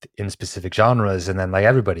in specific genres, and then like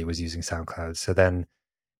everybody was using SoundCloud. So then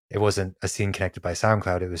it wasn't a scene connected by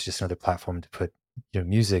SoundCloud; it was just another platform to put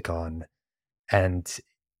music on, and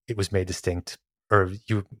it was made distinct, or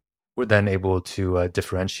you were then able to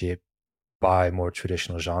differentiate by more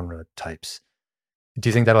traditional genre types. Do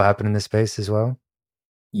you think that'll happen in this space as well?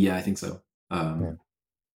 Yeah, I think so. Yeah.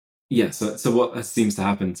 Yeah, so what seems to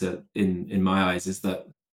happen in my eyes is that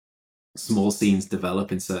small scenes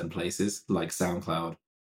develop in certain places, like SoundCloud,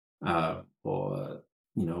 or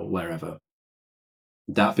wherever.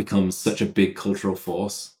 That becomes such a big cultural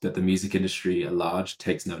force that the music industry at large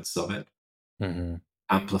takes notice of it, Hmm.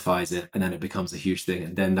 amplifies it, and then it becomes a huge thing.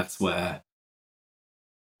 And then that's where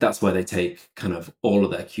they take kind of all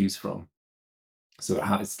of their cues from. So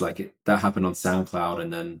it's like that happened on SoundCloud,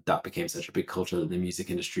 and then that became such a big culture that the music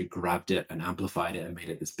industry grabbed it and amplified it and made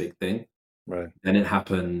it this big thing. Right. Then it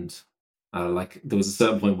happened, like there was a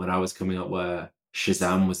certain point when I was coming up where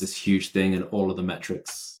Shazam was this huge thing, and all of the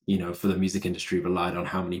metrics, for the music industry relied on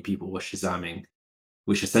how many people were Shazamming,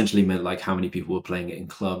 which essentially meant like how many people were playing it in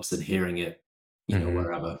clubs and hearing it, Hmm.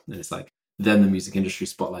 wherever. And it's like then the music industry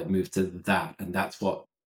spotlight moved to that, and that's what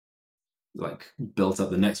like built up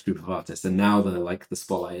the next group of artists. And now the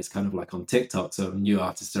spotlight is kind of like on TikTok, so new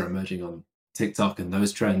artists are emerging on TikTok and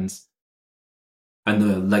those trends, and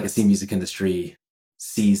the legacy music industry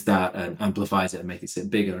sees that and amplifies it and makes it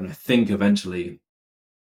bigger. And I think eventually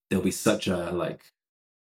there'll be such a like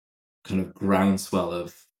kind of groundswell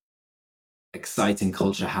of exciting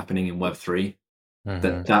culture happening in Web3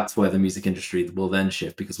 Hmm. that's where the music industry will then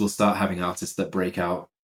shift, because we'll start having artists that break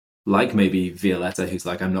out, like maybe Violetta, who's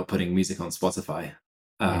like, I'm not putting music on Spotify.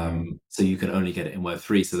 Hmm. So you can only get it in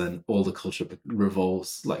Web3. So then all the culture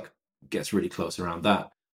revolves, like gets really close around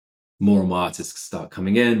that. More and more artists start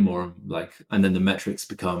coming in, more like, and then the metrics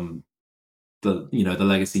become the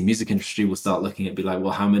legacy music industry will start looking at, be like,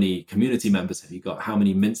 well, how many community members have you got? How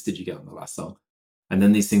many mints did you get on the last song? And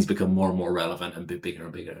then these things become more and more relevant and bigger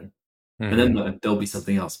and bigger. And Hmm. then there'll be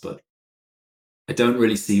something else, but I don't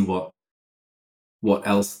really see what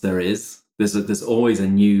else there is. There's always a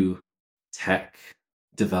new tech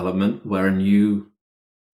development where a new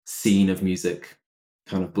scene of music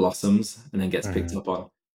kind of blossoms and then gets picked Hmm. up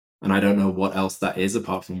on. And I don't know what else that is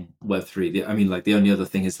apart from Web3. I mean, like the only other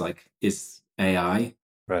thing is AI,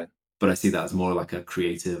 Right. but I see that as more like a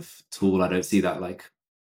creative tool. I don't see that like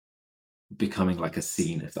becoming like a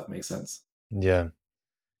scene, if that makes sense. Yeah.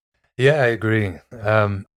 Yeah, I agree.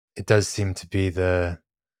 It does seem to be the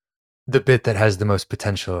bit that has the most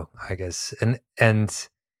potential, I guess. And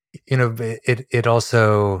it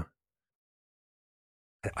also,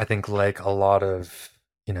 I think, like a lot of,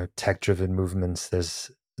 tech driven movements, there's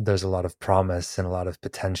a lot of promise and a lot of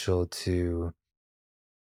potential to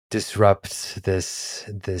disrupt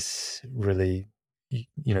this really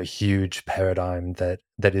huge paradigm that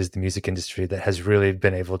is the music industry, that has really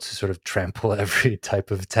been able to sort of trample every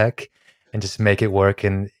type of tech and just make it work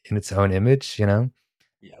in its own image,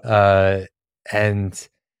 Yeah. uh and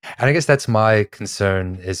I guess that's my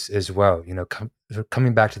concern as well,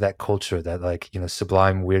 coming back to that culture, that like,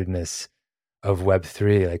 sublime weirdness of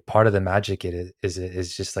Web3. Like part of the magic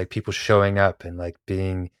is just like people showing up and like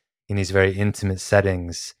being in these very intimate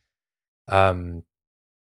settings. um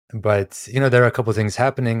but there are a couple of things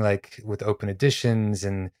happening, like with open editions,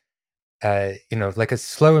 and like a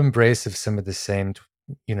slow embrace of some of the same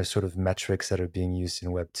sort of metrics that are being used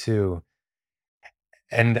in Web 2.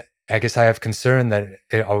 And I guess I have concern that,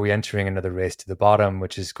 are we entering another race to the bottom,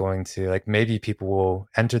 which is going to, like, maybe people will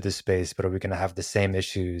enter the space, but are we going to have the same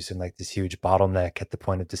issues and like this huge bottleneck at the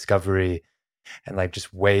point of discovery, and like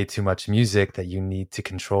just way too much music that you need to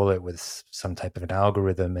control it with some type of an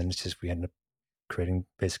algorithm, and it's just we end up creating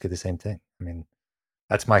basically the same thing. I mean,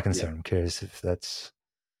 that's my Yeah. concern. I'm curious if that's,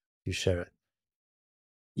 you share it.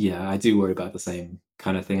 Yeah, I do worry about the same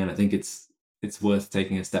kind of thing. And I think it's worth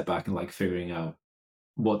taking a step back and like figuring out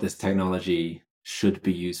what this technology should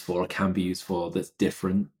be used for or can be used for that's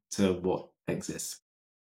different to what exists.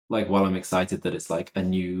 Like while I'm excited that it's like a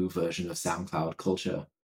new version of SoundCloud culture,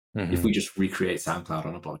 if Hmm. we just recreate SoundCloud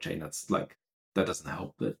on a blockchain, that's like that doesn't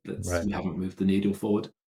help. That's Right. we haven't moved the needle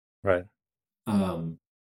forward. Right. Um,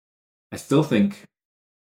 I still think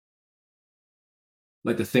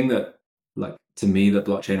like the thing that like to me that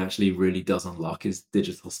blockchain actually really does unlock is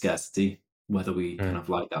digital scarcity, whether we kind Mm. of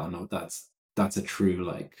like that or not. That's a true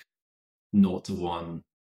like 0 to 1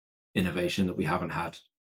 innovation that we haven't had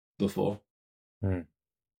before. Mm.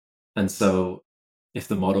 And so if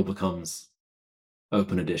the model becomes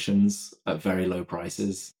open editions at very low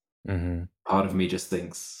prices, Hmm. part of me just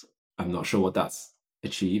thinks I'm not sure what that's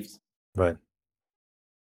achieved. Right.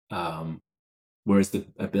 um, Whereas the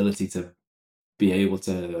ability to be able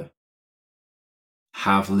to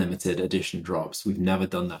have limited edition drops, we've never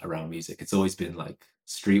done that around music. It's always been like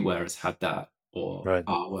streetwear has had that or Right.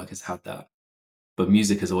 artwork has had that, but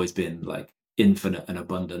music has always been like infinite and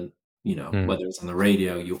abundant. Mm. Whether it's on the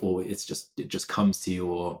radio, it just comes to you,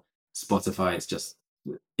 or Spotify, it's just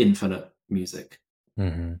infinite music.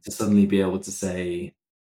 Hmm. To suddenly be able to say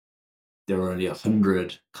there are only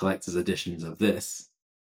 100 collector's editions of this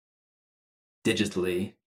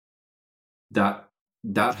digitally, that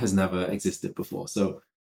that has never existed before. So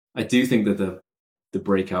I do think that the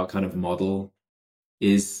breakout kind of model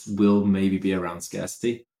will maybe be around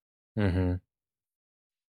scarcity. Hmm.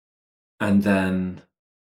 And then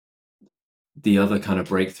the other kind of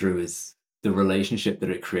breakthrough is the relationship that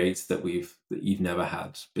it creates that you've never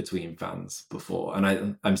had between fans before.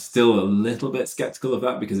 And I'm still a little bit skeptical of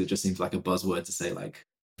that because it just seems like a buzzword to say like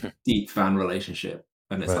deep fan relationship.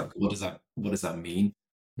 And it's Right. like, what does that mean?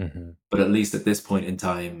 Hmm. But at least at this point in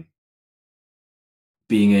time,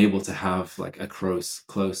 being able to have like a close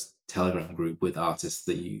Telegram group with artists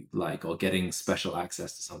that you like or getting special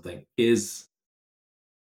access to something is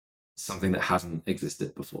something that hasn't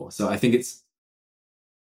existed before. So I think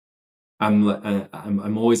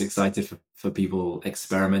I'm always excited for people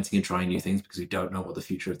experimenting and trying new things because we don't know what the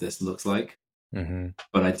future of this looks like. Hmm.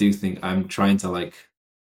 But I do think I'm trying to like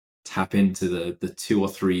tap into the two or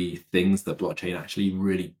three things that blockchain actually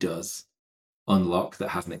really does unlock that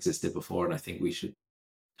hasn't existed before, and I think we should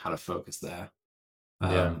kind of focus there.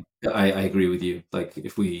 Yeah. I agree with you. Like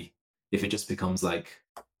if it just becomes like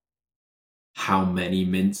how many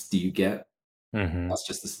mints do you get? Hmm. That's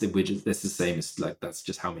just the widget. That's the same as like that's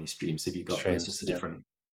just how many streams have you got, but it's just Streams. a Yeah. different.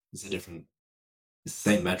 It's a different. It's the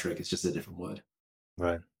same metric. It's just a different word.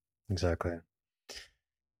 Right. Exactly.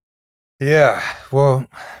 Yeah. Well,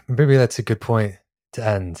 maybe that's a good point to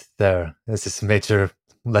end there. This is major.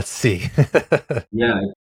 Let's see. Yeah,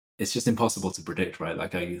 it's just impossible to predict, right?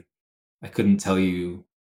 Like I couldn't tell you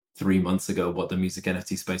 3 months ago what the music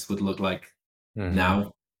NFT space would look like Hmm.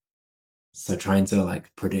 now. So trying to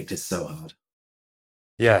like predict is so hard.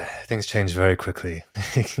 Yeah, things change very quickly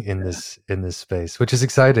in this space, which is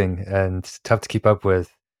exciting and tough to keep up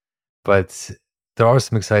with. But there are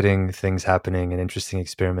some exciting things happening and interesting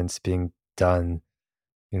experiments being done.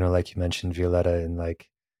 Like you mentioned, Violetta, and like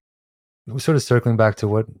we're sort of circling back to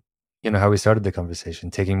what how we started the conversation,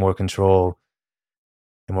 taking more control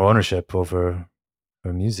and more ownership over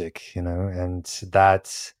music, and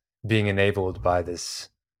that's being enabled by this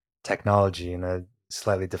technology in a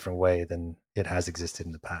slightly different way than it has existed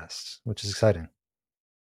in the past, which is exciting.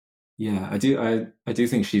 Yeah, I do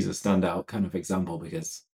think she's a standout kind of example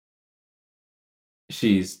because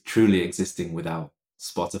she's truly existing without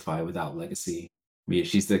Spotify, without legacy. I mean,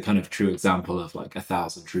 she's the kind of true example of like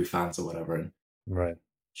 1,000 true fans or whatever. And Right.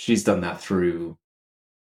 she's done that through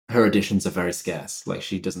her editions are very scarce. Like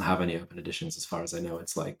she doesn't have any open editions as far as I know.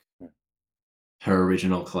 It's like her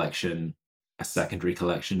original collection, a secondary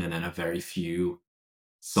collection, and then a very few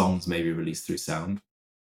songs maybe released through sound.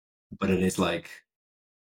 But it is like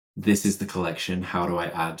this is the collection. How do I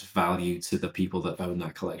add value to the people that own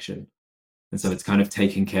that collection? And so it's kind of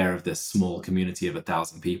taking care of this small community of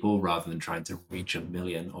 1,000 people rather than trying to reach 1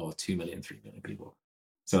 million or 2 million, 3 million people.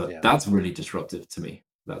 So Yeah. that's really disruptive to me.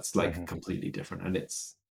 That's like Hmm. completely different. And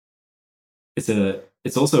it's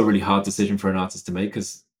also a really hard decision for an artist to make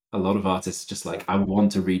because a lot of artists just like, I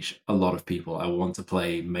want to reach a lot of people. I want to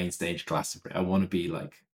play main stage Glastonbury. I want to be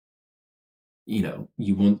like,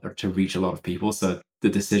 you want to reach a lot of people. So the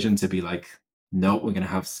decision to be like, no, we're going to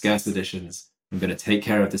have scarce editions. I'm going to take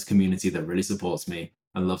care of this community that really supports me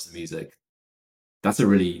and loves the music. That's a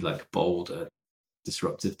really like bold,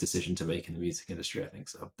 disruptive decision to make in the music industry. I think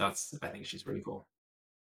so. I think she's really cool.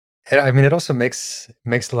 I mean, it also makes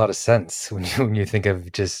a lot of sense when you think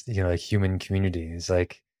of just like human communities,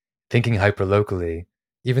 like thinking hyper locally,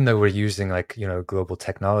 even though we're using like global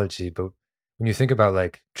technology. But when you think about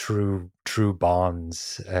like true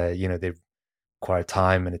bonds, they require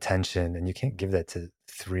time and attention, and you can't give that to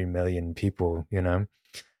 3 million people.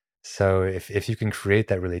 So if you can create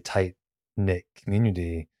that really tight knit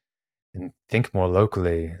community and think more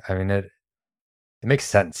locally, I mean it makes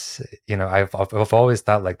sense. I've always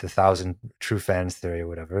thought like the thousand true fans theory or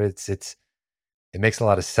whatever. It makes a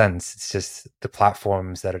lot of sense. It's just the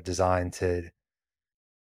platforms that are designed to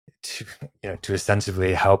to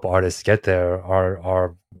ostensibly help artists get there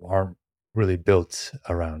aren't really built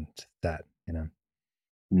around that.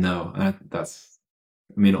 No, I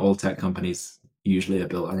mean, all tech companies usually are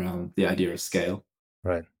built around the idea of scale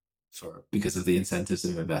Right. because of the incentives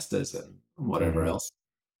of investors and whatever Hmm. else.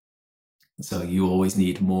 So you always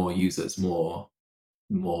need more users, more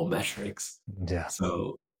metrics. Yeah.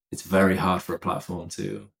 So it's very hard for a platform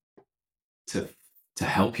to to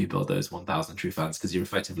help you build those 1,000 true fans because you're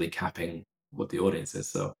effectively capping what the audience is.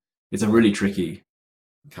 So it's a Yeah. really tricky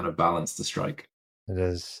kind of balance to strike. It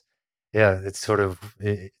is. Yeah. It's sort of.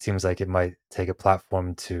 It seems like it might take a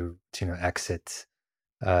platform to exit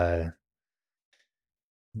uh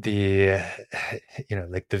the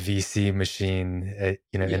like the VC machine,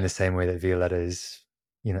 in Yeah, the same way that Violetta is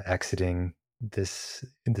exiting this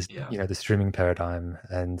yeah, the streaming paradigm,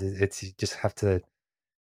 and it's you just have to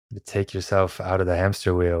take yourself out of the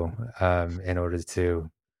hamster wheel in order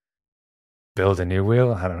to build a new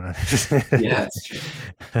wheel. I yeah. It's true.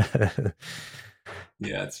 don't know.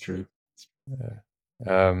 Yeah, it's true.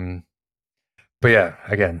 um But yeah,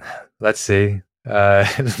 again, let's see.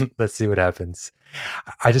 Let's see what happens.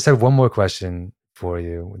 I just have one more question for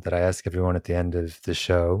you that I ask everyone at the end of the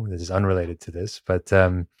show. This is unrelated to this, but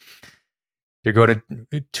you go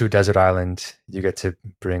to Desert Island. You get to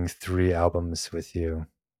bring 3 albums with you.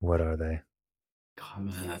 What are they? Oh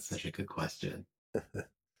man, that's such a good question.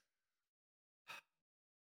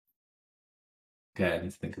 Okay, I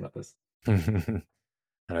need to think about this. And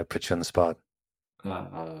I put you on the spot.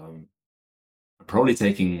 I'm probably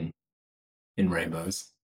taking In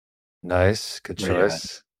Rainbows. Nice, good Radiohead.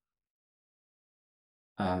 choice.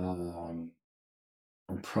 I'm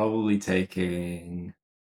probably taking.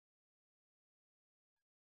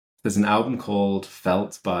 There's an album called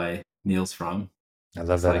Felt by Niels Fram. I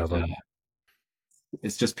love It's that like album.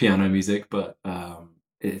 it's just piano music, but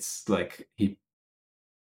it's like he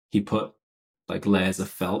put like layers of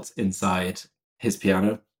felt inside his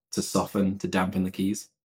piano to soften, to dampen the keys,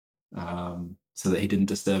 so that he didn't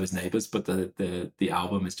disturb his neighbors. But the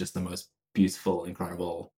album is just the most beautiful,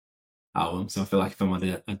 incredible album. So I feel like if I'm on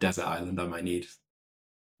a desert island, I might need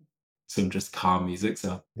some just calm music.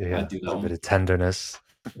 So Yeah, I'd do a that bit one. of tenderness.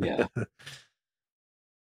 Yeah.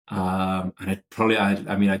 And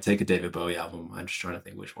I mean, I'd take a David Bowie album. I'm just trying to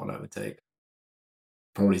think which one I would take.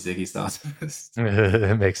 Probably Ziggy Stardust.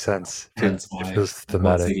 It makes sense. Hence It why feels I bought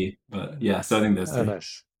thematic. Ziggy. But yeah, so I think those Oh, three.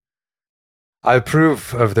 nice. I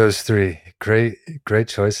approve of those 3. Great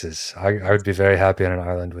choices. I would be very happy on an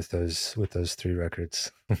island with those 3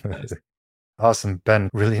 records. Nice. Awesome, Ben.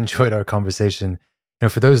 Really enjoyed our conversation.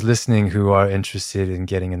 For those listening who are interested in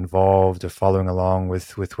getting involved or following along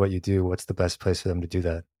with what you do, what's the best place for them to do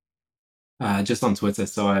that? Just on Twitter.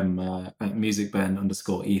 So I'm at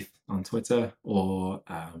musicben_eth on Twitter, or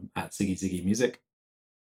at Ziggy Music.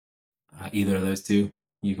 Either of those two,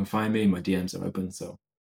 you can find me. My DMs are open, so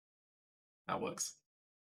that works.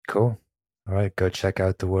 Cool. All right, go check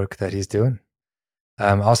out the work that he's doing.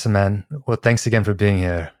 Awesome, man. Well, thanks again for being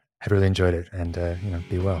here. I really enjoyed it, and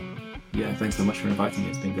be well. Yeah, thanks so much for inviting me.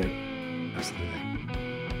 It's been great. Absolutely.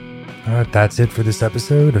 All right, that's it for this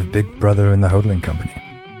episode of Big Brother and the Hodling Company.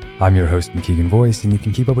 I'm your host, McKeegan Voice, and you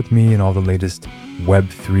can keep up with me and all the latest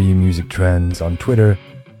Web3 music trends on Twitter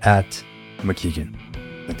at McKeegan.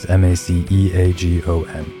 That's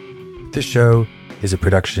MACEAGON. This show is a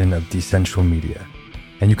production of Decentral Media,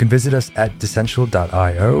 and you can visit us at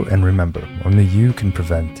decentral.io. And remember, only you can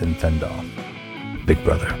prevent and fend off Big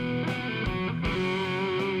Brother.